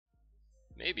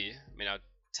Maybe. I mean, I'll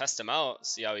test him out,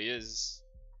 see how he is.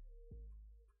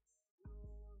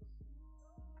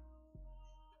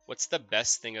 What's the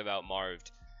best thing about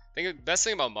Marved? I think the best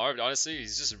thing about Marved, honestly,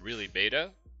 he's just really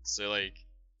beta. So like,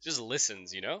 just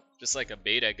listens, you know? Just like a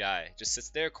beta guy. Just sits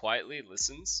there quietly,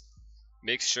 listens,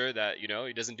 makes sure that, you know,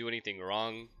 he doesn't do anything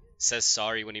wrong, says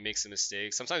sorry when he makes a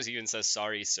mistake. Sometimes he even says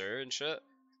sorry, sir, and shit.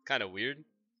 Kind of weird.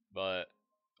 But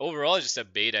overall, just a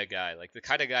beta guy. Like the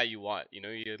kind of guy you want. You know,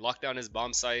 you lock down his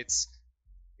bomb sites,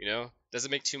 you know,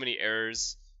 doesn't make too many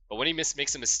errors. But when he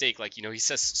makes a mistake, like, you know, he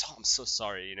says, oh, I'm so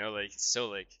sorry, you know, like, so,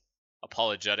 like,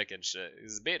 apologetic and shit.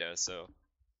 He's beta, so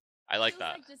I like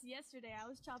that. Like just yesterday, I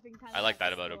was chopping I like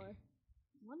that about him.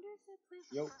 Wonder if that place.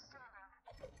 Yo.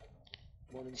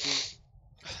 Morning, team.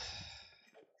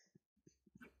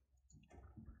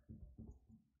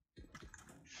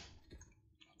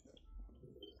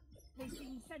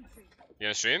 Placing sentry. You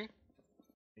gonna stream?